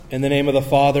In the name of the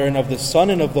Father, and of the Son,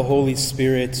 and of the Holy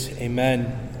Spirit.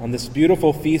 Amen. On this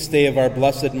beautiful feast day of our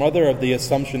Blessed Mother of the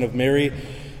Assumption of Mary,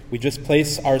 we just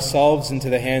place ourselves into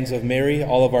the hands of Mary,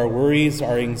 all of our worries,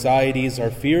 our anxieties, our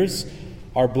fears,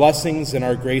 our blessings, and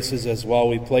our graces as well.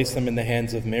 We place them in the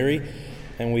hands of Mary,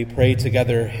 and we pray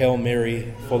together, Hail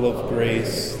Mary, full of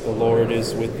grace, the Lord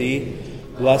is with thee.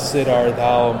 Blessed art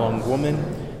thou among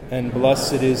women, and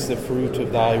blessed is the fruit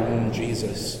of thy womb,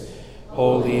 Jesus.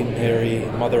 Holy Mary,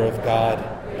 Mother of God,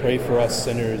 pray for us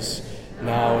sinners,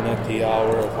 now and at the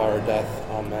hour of our death.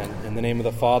 Amen. In the name of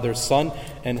the Father, Son,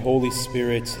 and Holy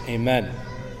Spirit. Amen.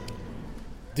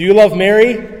 Do you love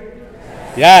Mary?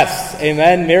 Yes.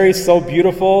 Amen. Mary's so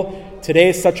beautiful. Today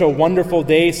is such a wonderful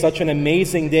day, such an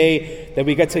amazing day that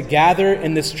we get to gather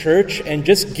in this church and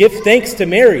just give thanks to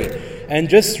Mary and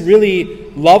just really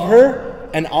love her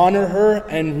and honor her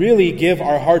and really give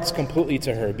our hearts completely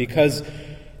to her, because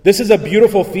this is a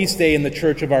beautiful feast day in the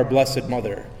Church of our Blessed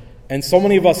Mother. And so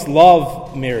many of us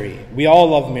love Mary. We all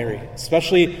love Mary,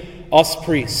 especially us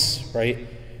priests, right?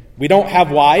 We don't have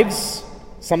wives.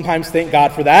 Sometimes thank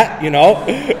God for that,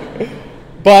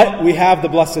 But we have the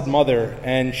Blessed Mother,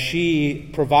 and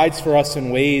she provides for us in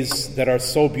ways that are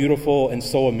so beautiful and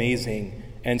so amazing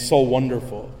and so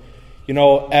wonderful.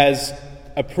 As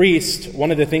a priest,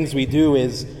 one of the things we do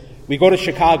is we go to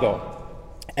Chicago,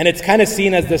 and it's kind of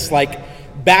seen as this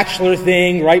bachelor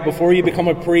thing right before you become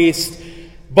a priest.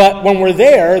 But when we're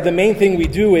there, the main thing we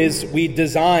do is we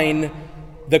design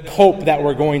the cope that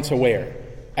we're going to wear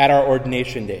at our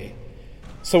ordination day.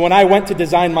 So when I went to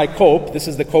design my cope, this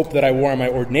is the cope that I wore on my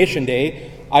ordination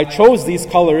day, I chose these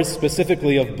colors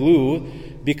specifically of blue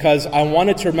because I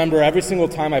wanted to remember every single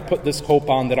time I put this cope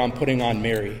on that I'm putting on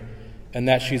Mary, and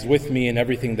that she's with me in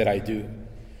everything that I do.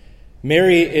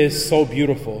 Mary is so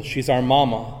beautiful. She's our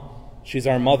mama. She's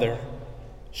our mother.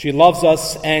 She loves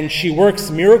us, and she works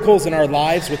miracles in our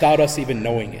lives without us even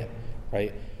knowing it,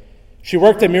 right? She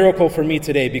worked a miracle for me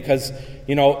today because,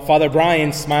 Father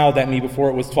Brian smiled at me before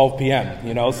it was 12 p.m.,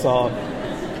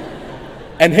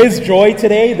 and his joy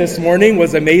today, this morning,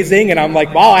 was amazing, and I'm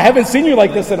like, wow, I haven't seen you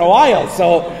like this in a while.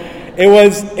 So it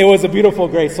was a beautiful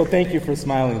grace. So thank you for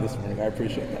smiling this morning. I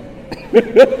appreciate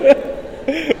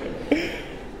that.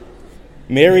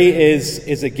 Mary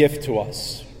is a gift to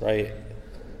us, right?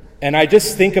 And I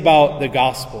just think about the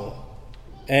gospel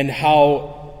and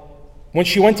how when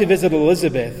she went to visit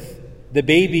Elizabeth, the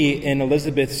baby in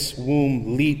Elizabeth's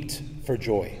womb leaped for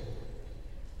joy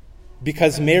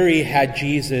because Mary had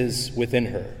Jesus within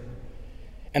her.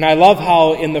 And I love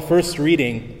how in the first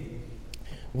reading,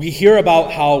 we hear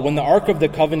about how when the Ark of the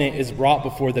Covenant is brought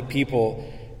before the people,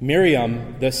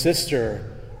 Miriam, the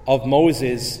sister of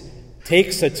Moses,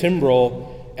 takes a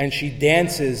timbrel and she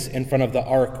dances in front of the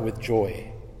ark with joy.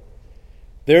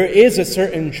 There is a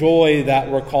certain joy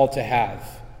that we're called to have,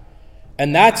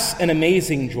 and that's an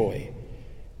amazing joy.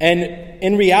 And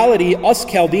in reality, us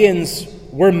Chaldeans,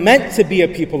 we're meant to be a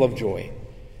people of joy.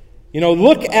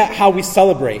 Look at how we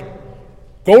celebrate.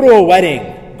 Go to a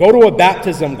wedding, go to a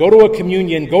baptism, go to a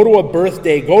communion, go to a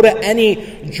birthday, go to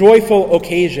any joyful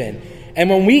occasion. And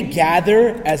when we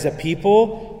gather as a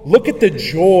people, look at the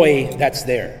joy that's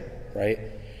there, right?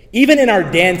 Even in our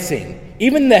dancing,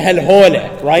 even the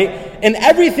helhole, right? In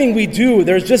everything we do,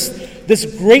 there's just this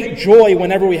great joy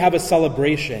whenever we have a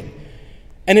celebration.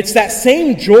 And it's that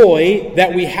same joy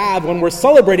that we have when we're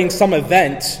celebrating some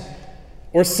event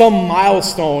or some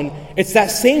milestone. It's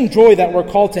that same joy that we're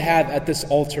called to have at this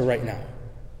altar right now.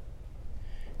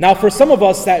 Now, for some of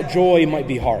us, that joy might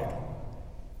be hard.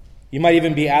 You might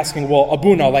even be asking, well,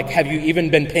 Abuna, have you even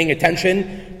been paying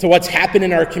attention to what's happened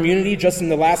in our community just in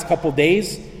the last couple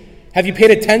days? Have you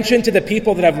paid attention to the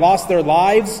people that have lost their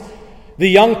lives, the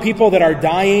young people that are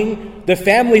dying, the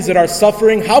families that are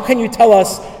suffering? How can you tell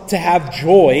us to have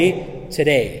joy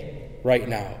today, right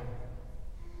now?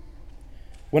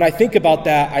 When I think about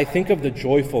that, I think of the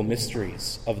joyful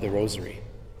mysteries of the Rosary.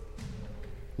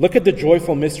 Look at the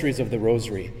joyful mysteries of the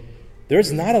Rosary.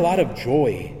 There's not a lot of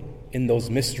joy in those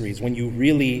mysteries when you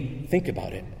really think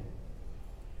about it.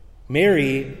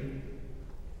 Mary,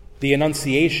 the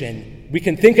Annunciation, we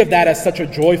can think of that as such a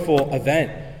joyful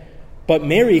event. But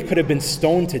Mary could have been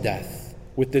stoned to death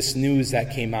with this news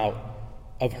that came out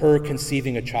of her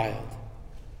conceiving a child.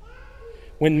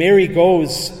 When Mary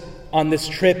goes on this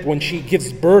trip, when she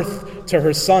gives birth to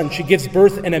her son, she gives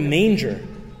birth in a manger,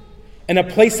 in a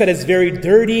place that is very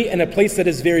dirty and a place that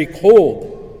is very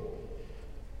cold.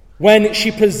 When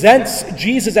she presents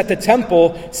Jesus at the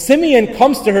temple, Simeon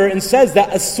comes to her and says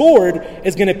that a sword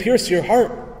is going to pierce your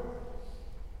heart.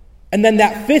 And then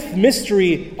that fifth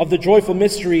mystery of the joyful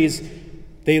mysteries,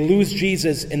 they lose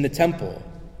Jesus in the temple.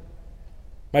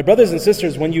 My brothers and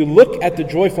sisters, when you look at the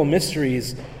joyful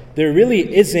mysteries, there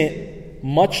really isn't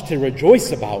much to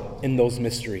rejoice about in those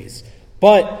mysteries.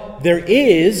 But there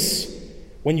is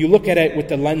when you look at it with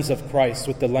the lens of Christ,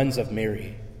 with the lens of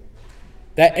Mary.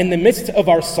 That in the midst of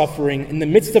our suffering, in the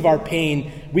midst of our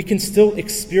pain, we can still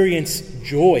experience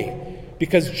joy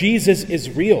because Jesus is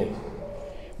real.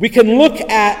 We can look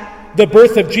at the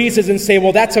birth of Jesus and say,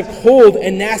 well, that's a cold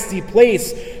and nasty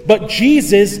place, but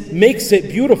Jesus makes it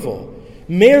beautiful.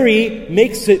 Mary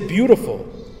makes it beautiful.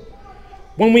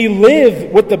 When we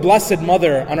live with the Blessed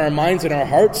Mother on our minds and our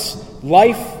hearts,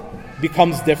 life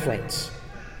becomes different.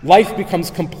 Life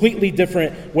becomes completely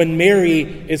different when Mary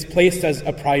is placed as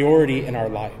a priority in our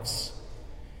lives.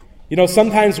 You know,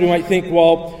 sometimes we might think,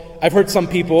 well, I've heard some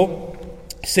people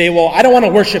say, well, I don't want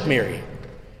to worship Mary.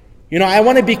 You know, I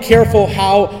want to be careful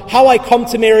how I come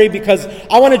to Mary because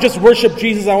I want to just worship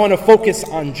Jesus. I want to focus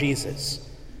on Jesus.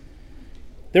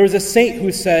 There was a saint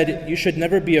who said, you should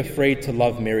never be afraid to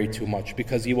love Mary too much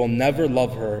because you will never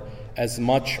love her as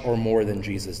much or more than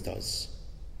Jesus does.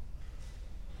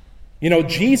 You know,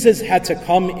 Jesus had to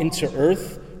come into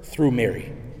earth through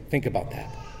Mary. Think about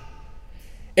that.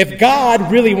 If God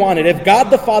really wanted, if God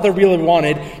the Father really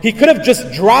wanted, he could have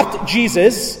just dropped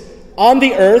Jesus on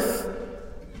the earth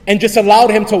and just allowed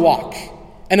him to walk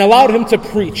and allowed him to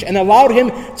preach and allowed him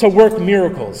to work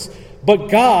miracles. But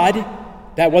God,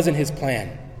 that wasn't his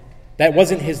plan. That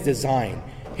wasn't his design.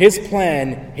 His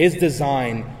plan, his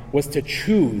design was to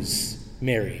choose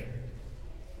Mary.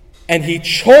 And he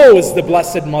chose the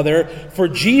Blessed Mother for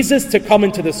Jesus to come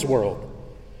into this world.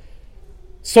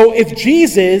 So if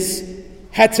Jesus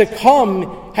had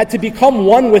to become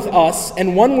one with us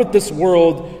and one with this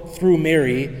world through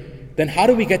Mary, then how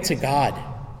do we get to God?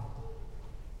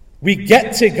 We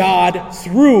get to God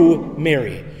through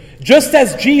Mary. Just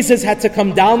as Jesus had to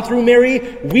come down through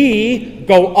Mary, we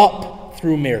go up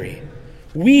through Mary.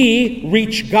 We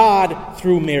reach God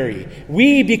through Mary.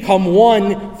 We become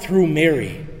one through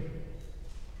Mary.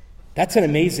 That's an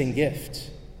amazing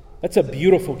gift. That's a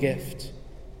beautiful gift.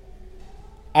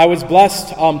 I was blessed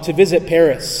to visit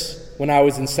Paris when I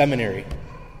was in seminary.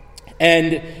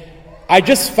 And I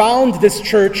just found this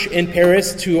church in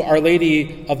Paris to Our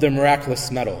Lady of the Miraculous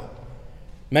Medal.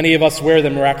 Many of us wear the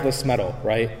Miraculous Medal,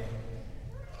 right?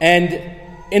 And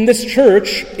in this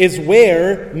church is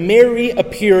where Mary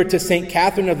appeared to St.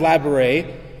 Catherine of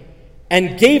Labouré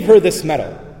and gave her this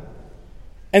medal.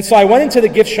 And so I went into the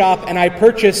gift shop and I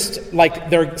purchased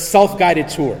their self-guided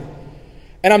tour.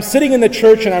 And I'm sitting in the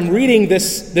church and I'm reading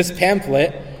this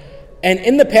pamphlet. And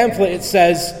in the pamphlet it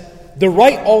says, the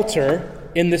right altar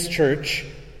in this church,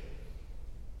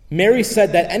 Mary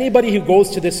said that anybody who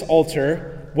goes to this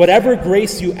altar, whatever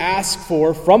grace you ask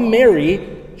for from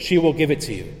Mary, she will give it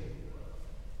to you.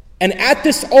 And at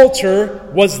this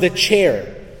altar was the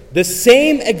chair, the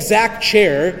same exact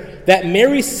chair that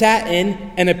Mary sat in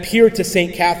and appeared to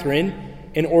St. Catherine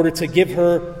in order to give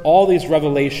her all these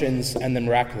revelations and the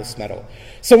miraculous medal.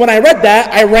 So when I read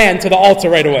that, I ran to the altar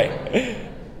right away.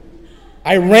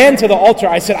 I ran to the altar.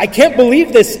 I said, I can't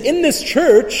believe this. In this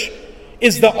church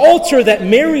is the altar that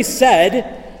Mary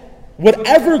said,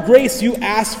 whatever grace you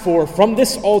ask for from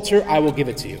this altar, I will give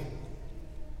it to you.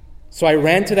 So I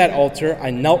ran to that altar.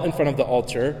 I knelt in front of the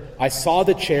altar. I saw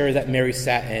the chair that Mary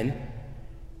sat in,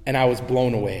 and I was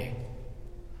blown away.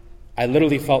 I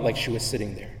literally felt like she was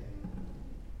sitting there.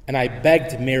 And I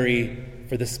begged Mary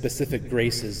for the specific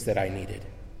graces that I needed.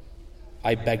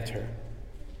 I begged her.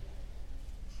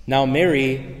 Now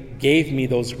Mary gave me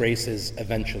those graces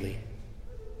eventually.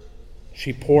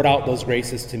 She poured out those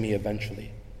graces to me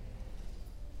eventually.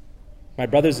 My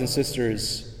brothers and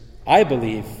sisters, I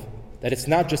believe that it's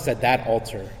not just at that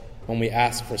altar when we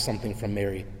ask for something from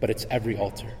Mary, but it's every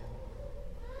altar.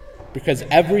 Because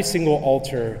every single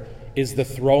altar is the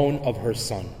throne of her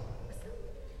Son.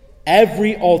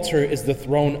 Every altar is the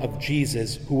throne of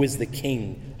Jesus, who is the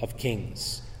King of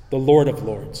Kings, the Lord of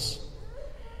Lords.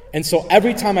 And so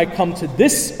every time I come to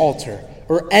this altar,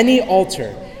 or any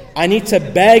altar, I need to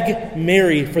beg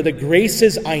Mary for the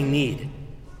graces I need.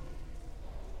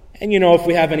 And you know, if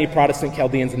we have any Protestant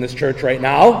Chaldeans in this church right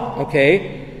now,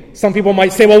 okay, some people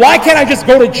might say, well, why can't I just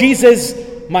go to Jesus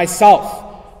myself?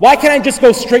 Why can't I just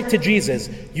go straight to Jesus?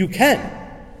 You can.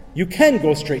 You can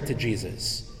go straight to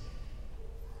Jesus.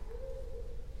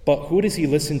 But who does he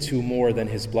listen to more than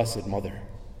his Blessed Mother?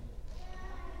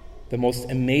 The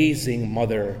most amazing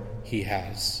mother he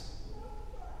has.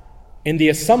 In the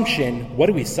Assumption, what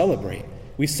do we celebrate?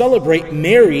 We celebrate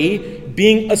Mary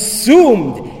being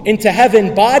assumed into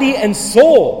heaven, body and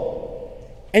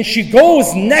soul. And she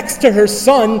goes next to her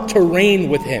Son to reign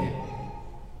with him.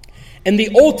 In the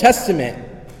Old Testament,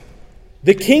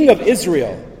 The king of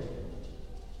Israel,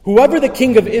 whoever the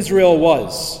king of Israel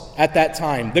was at that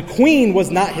time, the queen was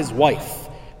not his wife.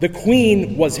 The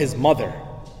queen was his mother.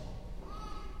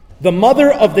 The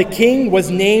mother of the king was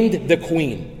named the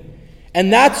queen.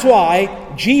 And that's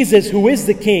why Jesus, who is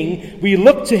the king, we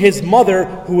look to his mother,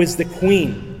 who is the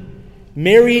queen.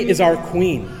 Mary is our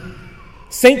queen.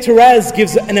 Saint Therese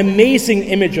gives an amazing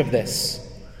image of this.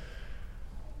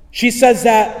 She says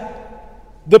that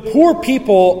the poor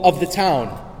people of the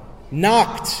town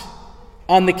knocked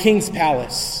on the king's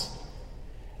palace.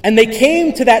 And they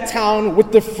came to that town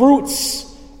with the fruits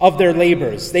of their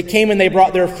labors. They came and they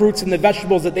brought their fruits and the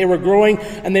vegetables that they were growing,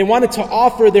 and they wanted to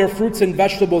offer their fruits and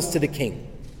vegetables to the king.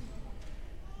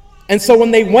 And so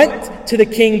when they went to the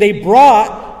king, they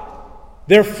brought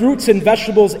their fruits and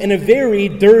vegetables in a very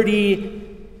dirty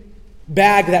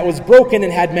bag that was broken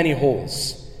and had many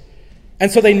holes.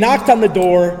 And so they knocked on the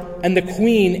door, and the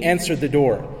queen answered the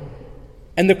door.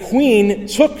 And the queen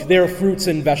took their fruits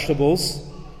and vegetables,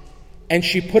 and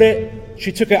she took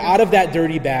it out of that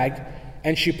dirty bag,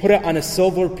 and she put it on a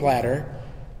silver platter,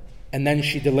 and then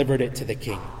she delivered it to the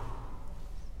king.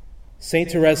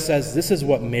 Saint Therese says this is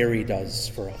what Mary does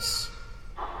for us.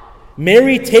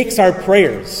 Mary takes our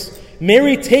prayers.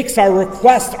 Mary takes our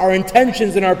requests, our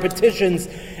intentions, and our petitions,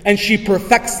 and she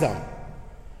perfects them.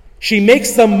 She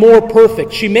makes them more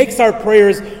perfect. She makes our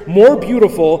prayers more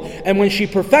beautiful, and when she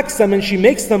perfects them and she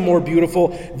makes them more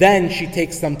beautiful, then she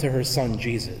takes them to her son,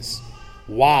 Jesus.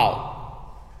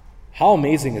 Wow. How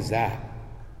amazing is that?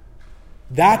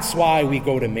 That's why we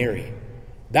go to Mary.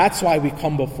 That's why we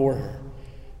come before her.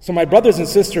 So my brothers and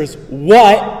sisters,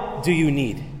 what do you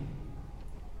need?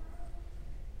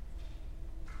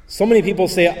 So many people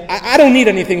say, I don't need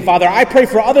anything, Father. I pray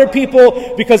for other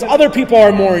people because other people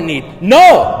are more in need.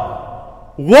 No!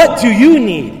 What do you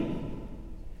need?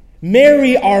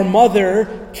 Mary, our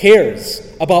mother, cares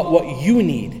about what you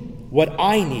need, what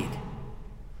I need.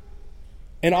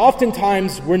 And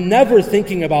oftentimes, we're never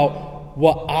thinking about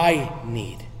what I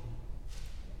need.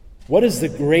 What is the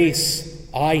grace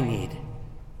I need?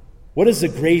 What is the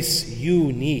grace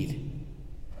you need?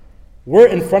 We're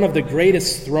in front of the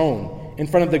greatest throne, in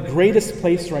front of the greatest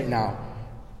place right now.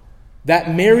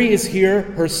 That Mary is here,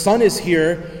 her son is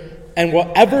here, and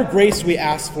whatever grace we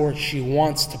ask for, she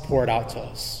wants to pour it out to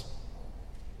us.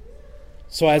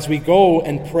 So as we go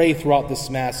and pray throughout this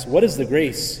Mass, what is the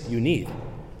grace you need?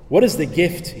 What is the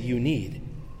gift you need?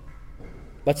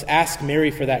 Let's ask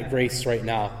Mary for that grace right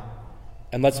now.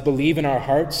 And let's believe in our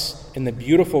hearts in the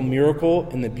beautiful miracle,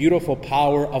 in the beautiful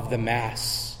power of the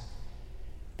Mass.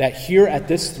 That here at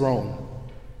this throne,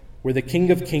 where the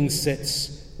King of Kings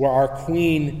sits, where our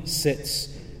Queen sits,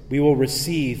 we will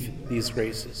receive these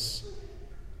graces.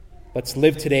 Let's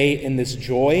live today in this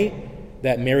joy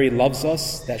that Mary loves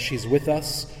us, that she's with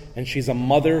us, and she's a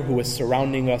mother who is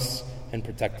surrounding us and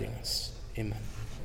protecting us. Amen.